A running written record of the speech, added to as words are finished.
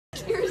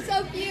You're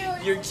so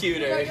cute. You're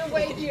cuter. You're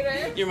way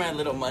cuter. You're my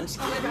little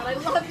munchkin. Oh my god, I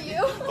love you.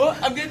 Oh,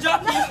 I'm gonna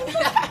drop you.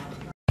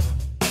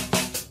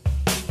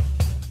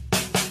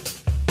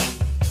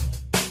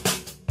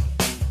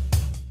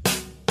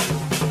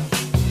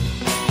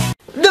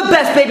 The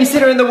best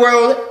babysitter in the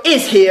world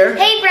is here.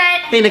 Hey,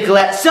 Brent. Hey,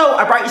 Nicolette. So,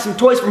 I brought you some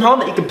toys from home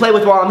that you can play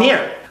with while I'm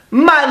here.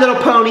 My Little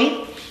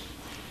Pony.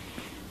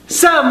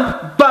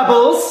 Some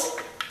Bubbles.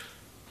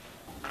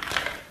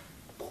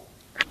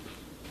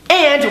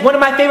 And one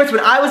of my favorites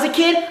when I was a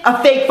kid,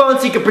 a fake phone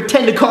so you could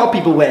pretend to call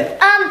people with.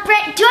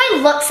 Brent, do I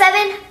look 7?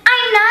 I'm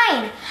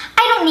 9.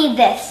 I don't need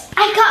this.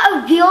 I got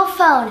a real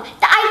phone,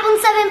 the iPhone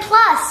 7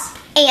 Plus,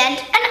 and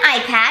an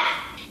iPad,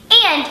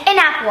 and an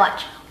Apple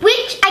Watch,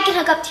 which I can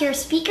hook up to your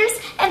speakers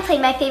and play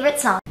my favorite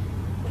song.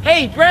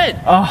 Hey, Brent.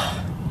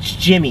 Oh, it's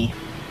Jimmy.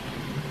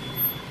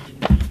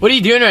 What are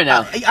you doing right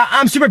now?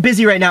 I'm super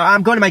busy right now.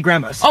 I'm going to my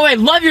grandma's. Oh, I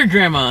love your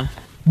grandma.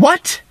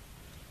 What?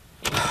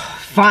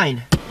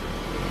 Fine.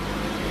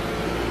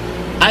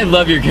 I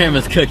love your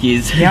grandma's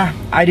cookies. Yeah,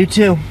 I do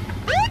too.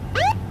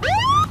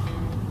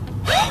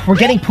 We're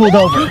getting pulled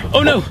over.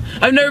 Oh no,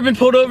 I've never been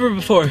pulled over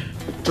before.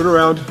 Turn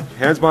around,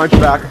 hands behind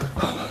your back.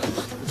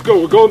 Let's go,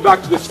 we're going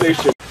back to the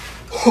station.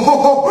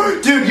 Oh,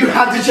 dude, you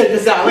have to check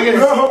this out. Look at this.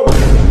 No.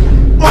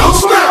 Oh,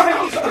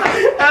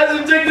 snap!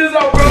 Adam, check this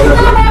out, bro.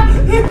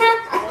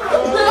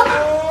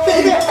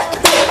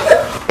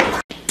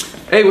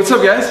 Hey, what's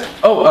up, guys?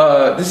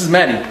 Oh, this is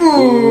Maddie.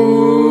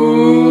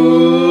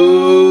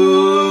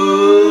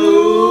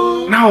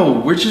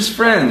 No, we're just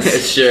friends.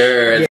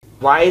 Sure.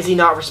 Why is he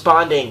not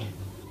responding?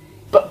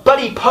 But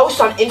he posts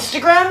on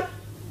Instagram?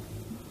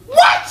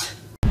 What?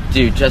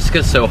 Dude,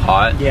 Jessica's so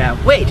hot. Yeah,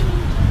 wait.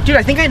 Dude,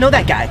 I think I know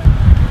that guy.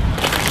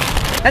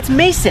 That's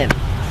Mason.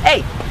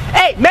 Hey,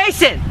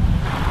 Mason!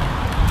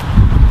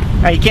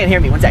 Alright, you can't hear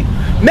me, one sec.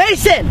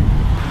 Mason!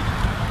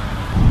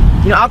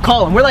 You know, I'll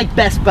call him. We're like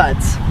best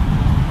buds.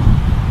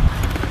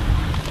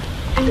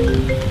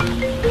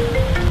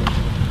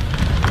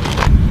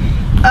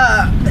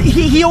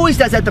 He always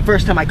does that the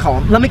first time I call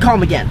him. Let me call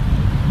him again.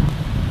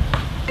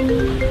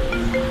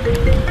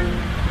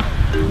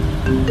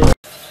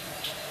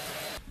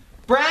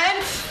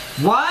 Brent?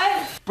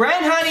 What?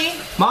 Brent, honey?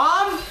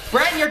 Mom?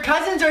 Brent, your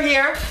cousins are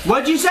here.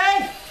 What'd you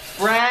say?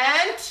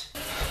 Brent?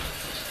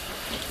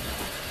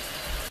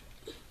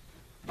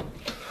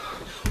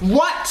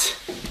 What?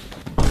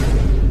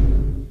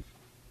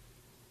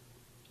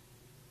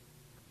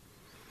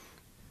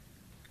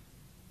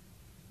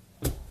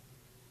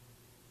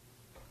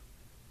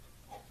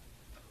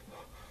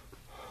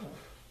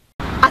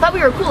 I thought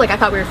we were cool, like I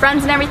thought we were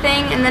friends and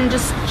everything, and then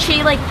just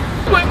she like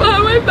went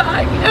behind my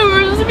back and we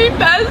were supposed to be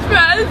best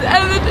friends,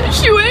 and then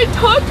she went and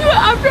talked to her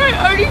after I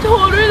already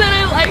told her that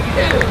I liked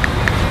him.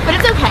 But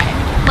it's okay.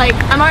 Like,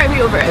 I'm already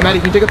over it. Hey, Maddie,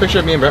 can you take a picture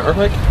of me and Brent real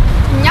quick?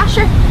 Yeah,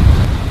 sure.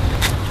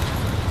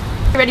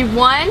 Ready?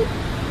 1,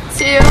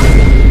 2.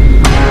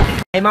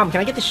 Hey, Mom, can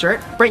I get the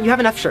shirt? Brent, you have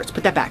enough shirts.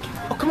 Put that back.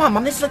 Oh, come on,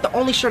 Mom. This is like the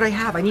only shirt I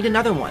have. I need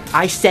another one.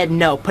 I said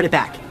no. Put it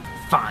back.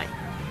 Fine.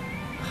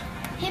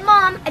 Hey,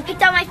 Mom, I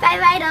picked out my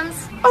 5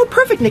 items. Oh,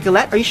 perfect,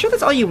 Nicolette. Are you sure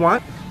that's all you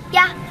want?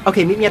 Yeah.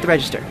 Okay, meet me at the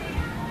register.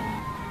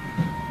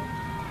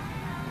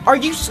 Are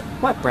you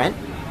what, Brent?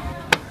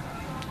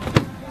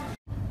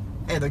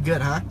 Hey, they're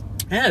good, huh?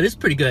 Yeah, this is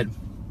pretty good.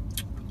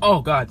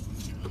 Oh, God.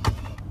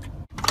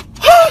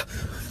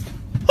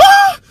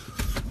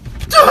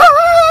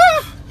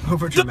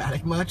 Over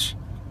dramatic much?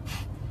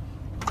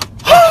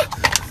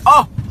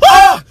 Oh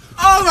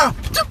no!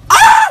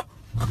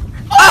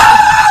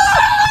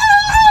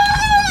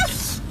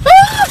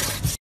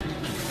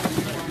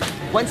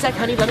 One sec,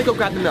 honey. Let me go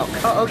grab the milk.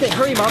 Oh, okay.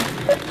 Hurry, Mom.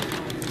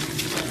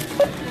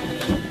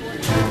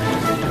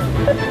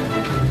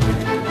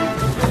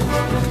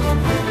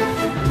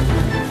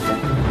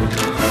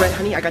 Brent,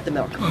 honey, I got the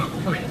milk.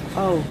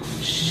 Oh,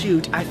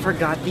 shoot. I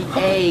forgot the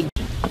egg.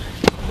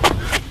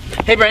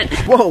 Hey, Brent.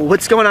 Whoa,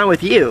 what's going on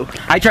with you?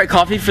 I tried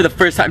coffee for the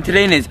first time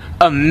today and it's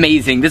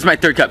amazing. This is my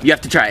 3rd cup. You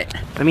have to try it.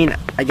 I mean,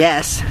 I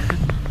guess.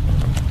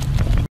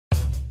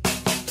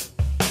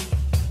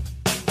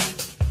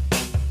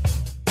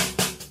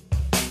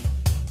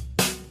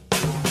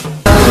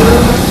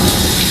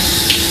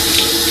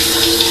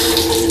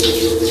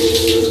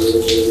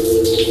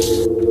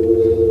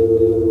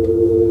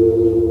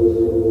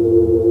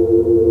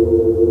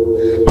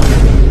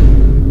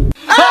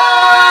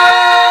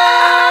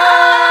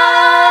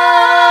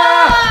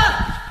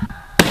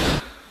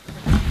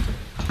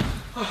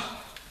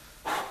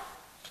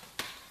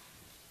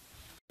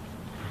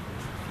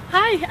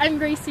 Hi, I'm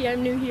Gracie.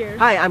 I'm new here.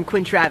 Hi, I'm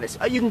Quinn Travis.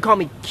 You can call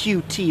me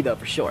QT, though,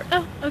 for short.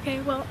 Oh, okay.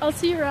 Well, I'll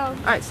see you around.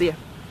 All right, see ya.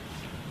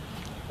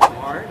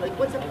 Like,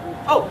 what's up?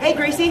 Oh, hey,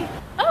 Gracie.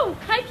 Oh,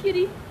 hi,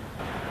 cutie.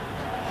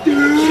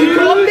 She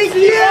called me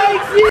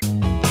QT.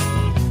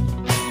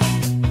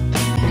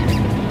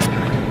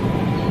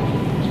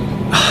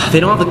 They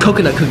don't have the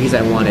coconut cookies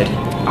I wanted.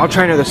 I'll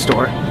try another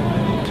store.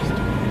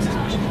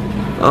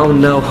 Oh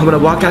no, I'm gonna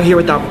walk out here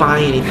without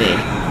buying anything.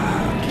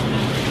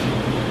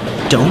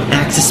 Don't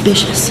act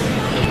suspicious.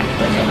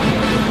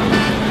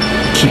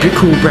 Keep your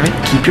cool, Brent.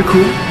 Keep your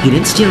cool. You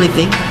didn't steal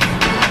anything.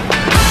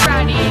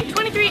 Brownie,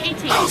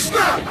 2318.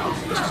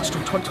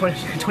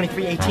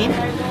 2318?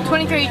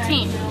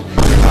 2318.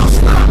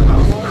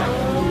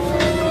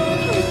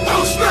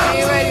 Are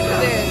you ready for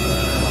this?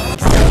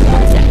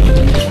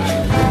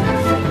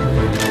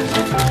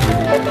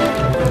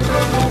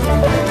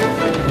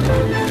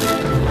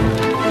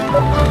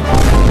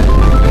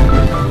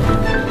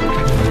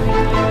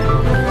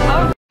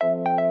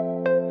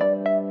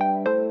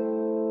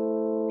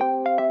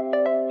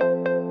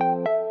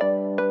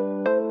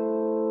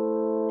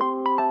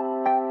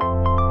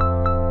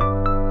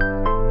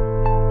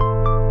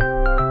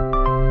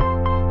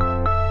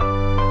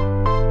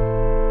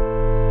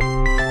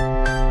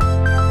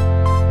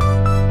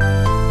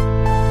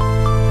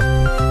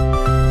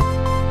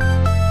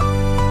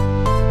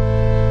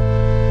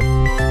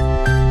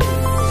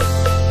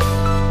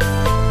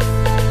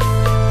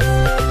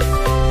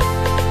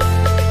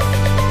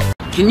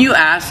 Can you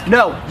ask?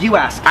 No, you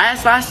ask. I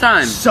asked last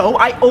time. So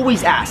I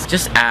always ask.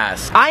 Just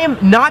ask. I am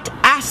not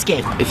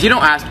asking. If you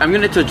don't ask, I'm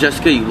gonna tell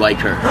Jessica you like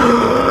her.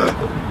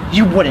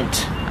 You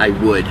wouldn't. I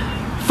would.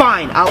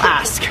 Fine, I'll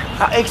ask.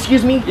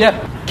 Excuse me? Yeah.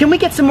 Can we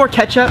get some more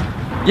ketchup?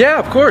 Yeah,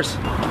 of course.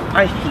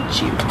 I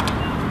hate you.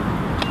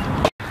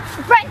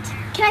 Brent,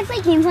 can I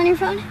play games on your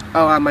phone?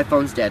 Oh, my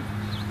phone's dead.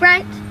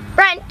 Brent.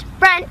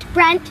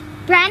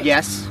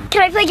 Yes?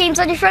 Can I play games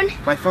on your phone?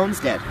 My phone's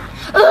dead.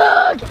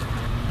 Ugh.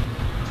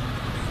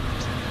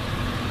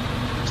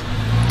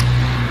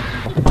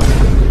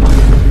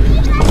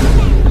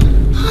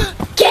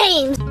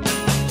 Games.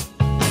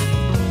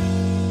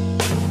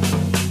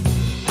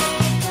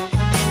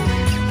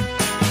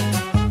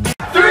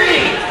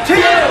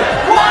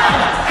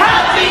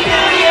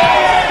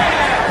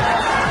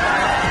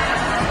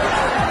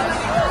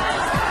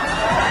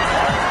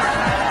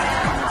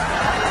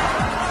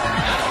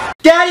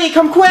 Daddy,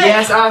 come quick!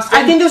 Yes, Austin?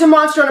 I think there's a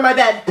monster under my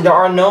bed. There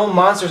are no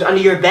monsters under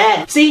your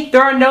bed. See?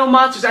 There are no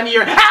monsters under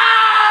your... Ah!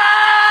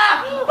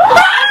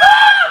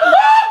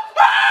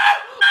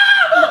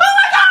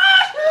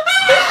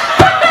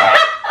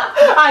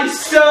 I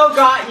so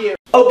got you.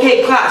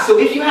 Okay, class, so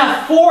if you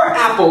have 4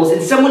 apples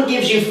and someone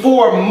gives you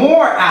 4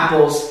 more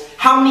apples,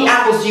 how many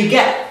apples do you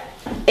get?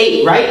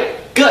 8, right?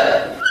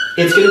 Good.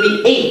 It's gonna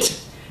be 8.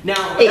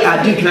 Now, hey,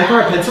 dude, can I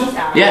borrow a pencil?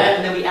 Yeah.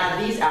 And then we add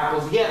these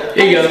apples together.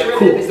 Here you go. This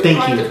Cool. is the Thank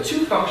product you. of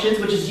 2 functions,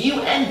 which is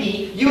u and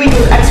b. U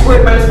equals x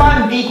squared minus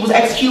 5, and b equals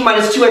x cubed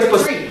minus 2x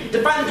plus 3.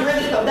 To find the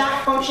derivative of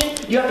that function,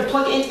 you have to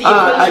plug it into the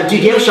equation. do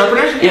you have a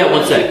sharpener? Yeah,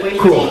 one sec.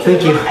 Cool,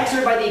 thank you.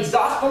 Exerted by the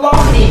exhaust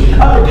velocity of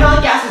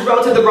propellant gases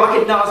relative to the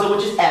rocket nozzle,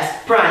 which is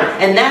S prime.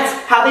 And that's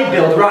how they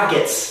build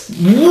rockets.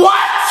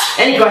 What?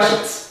 Any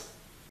questions?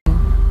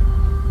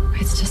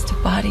 It's just a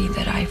body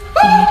that I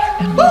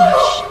feed and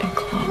wash and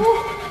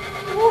clothe.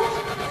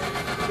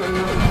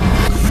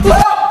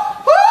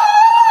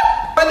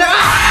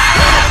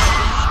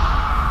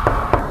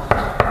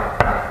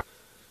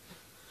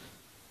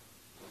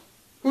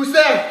 Who's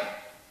there?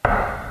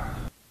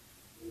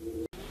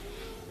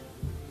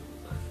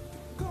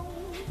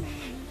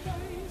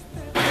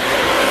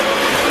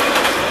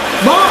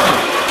 Mom!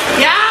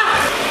 Yeah?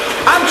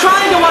 I'm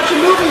trying to watch a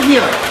movie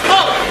here.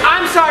 Oh,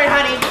 I'm sorry,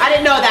 honey. I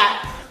didn't know that.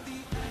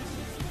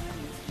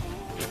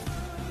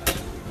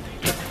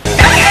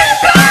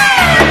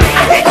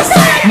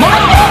 Mom!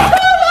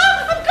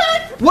 I'm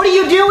good. What are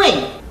you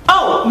doing?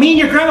 Oh, me and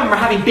your grandma are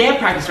having band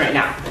practice right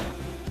now.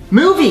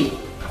 Movie.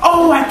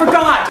 Oh, I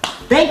forgot.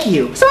 Thank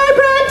you. Sorry,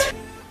 Brent.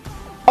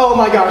 Oh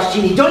my gosh,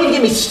 Jeannie, don't even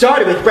get me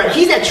started with Brent.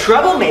 He's a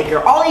troublemaker.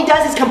 All he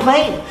does is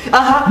complain.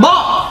 Uh-huh.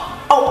 Mom!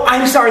 Oh,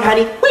 I'm sorry,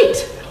 honey.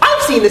 Wait,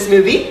 I've seen this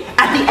movie.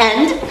 At the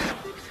end.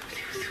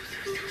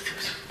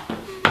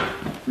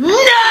 No!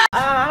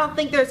 I don't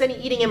think there's any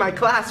eating in my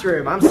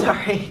classroom. I'm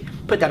sorry.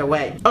 Put that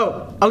away.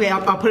 Oh, okay,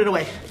 I'll put it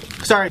away.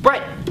 Sorry.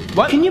 Brent,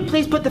 what? Can you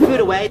please put the food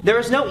away? There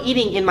is no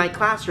eating in my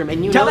classroom,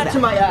 and you know that.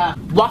 Tell that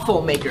to my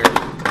waffle maker.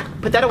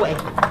 Put that away.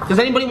 Does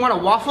anybody want a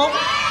waffle?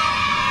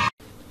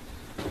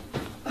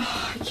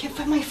 I can't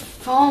find my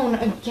phone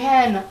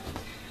again.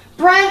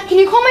 Brent, can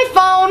you call my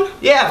phone?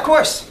 Yeah, of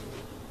course.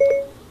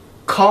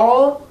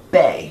 Call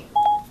Bay.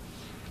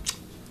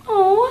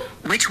 Oh.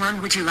 Which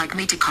one would you like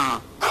me to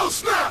call? Oh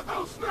snap!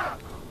 Oh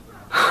snap!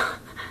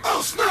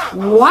 Oh snap!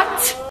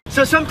 What?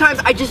 So sometimes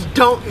I just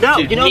don't know.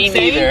 Dude, you know me what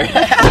I'm saying?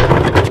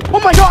 neither. Oh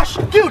my gosh,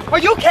 dude, are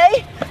you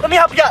okay? Let me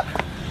help you up.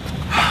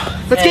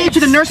 Let's get you to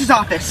the nurse's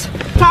office.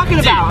 Talking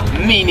about.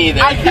 Me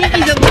neither. I think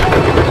he's a.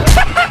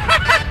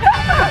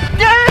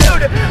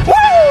 Dude!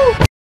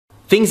 Woo!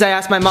 Things I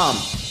asked my mom.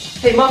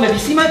 Hey mom, have you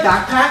seen my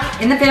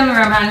backpack? In the family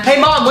room, hon. Hey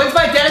mom, when's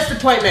my dentist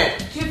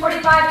appointment?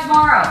 2:45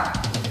 tomorrow.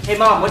 Hey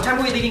mom, what time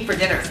are we leaving for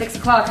dinner? 6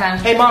 o'clock, hon.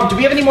 Hey mom, do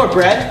we have any more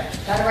bread?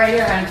 Got it right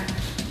here, hon.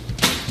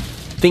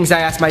 Things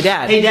I asked my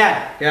dad. Hey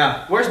dad.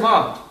 Yeah. Where's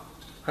mom?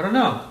 I don't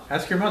know.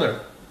 Ask your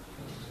mother.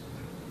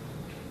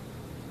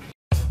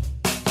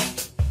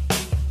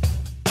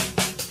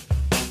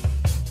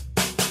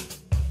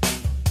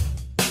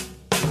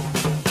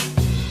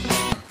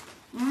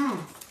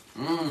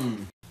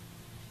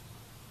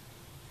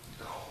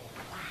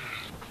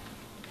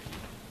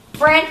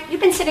 Brent, you've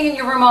been sitting in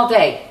your room all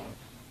day.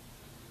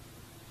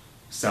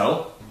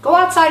 So? Go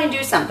outside and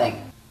do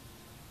something.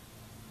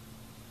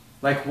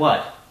 Like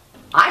what?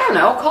 I don't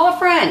know, call a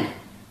friend.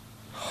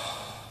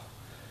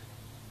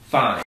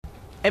 Fine.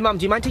 Hey, Mom,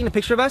 do you mind taking a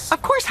picture of us?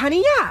 Of course,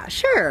 honey, yeah,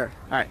 sure.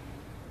 All right.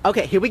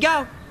 Okay, here we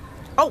go.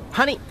 Oh,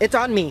 honey, it's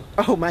on me.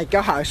 Oh my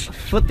gosh.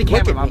 Flip the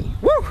camera, Mom. Me.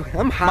 Woo,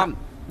 I'm hot.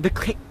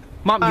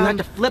 Mom, you have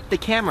to flip the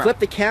camera. Flip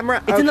the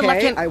camera? It's in the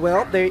left hand. I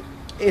will. There.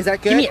 Is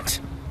that good? Give me it.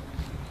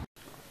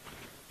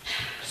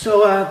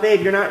 So,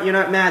 babe, you're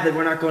not mad that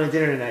we're not going to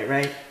dinner tonight,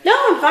 right? No,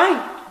 I'm fine.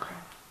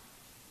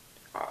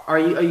 Are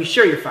you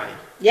sure you're fine?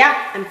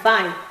 Yeah, I'm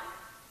fine.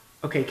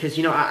 Okay, because,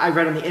 you know, I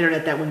read on the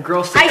internet that when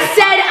girls say I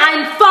said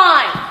I'm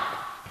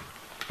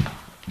fine!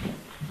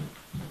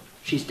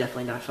 She's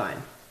definitely not fine.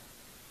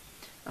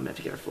 I'm gonna have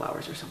to get her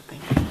flowers or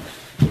something.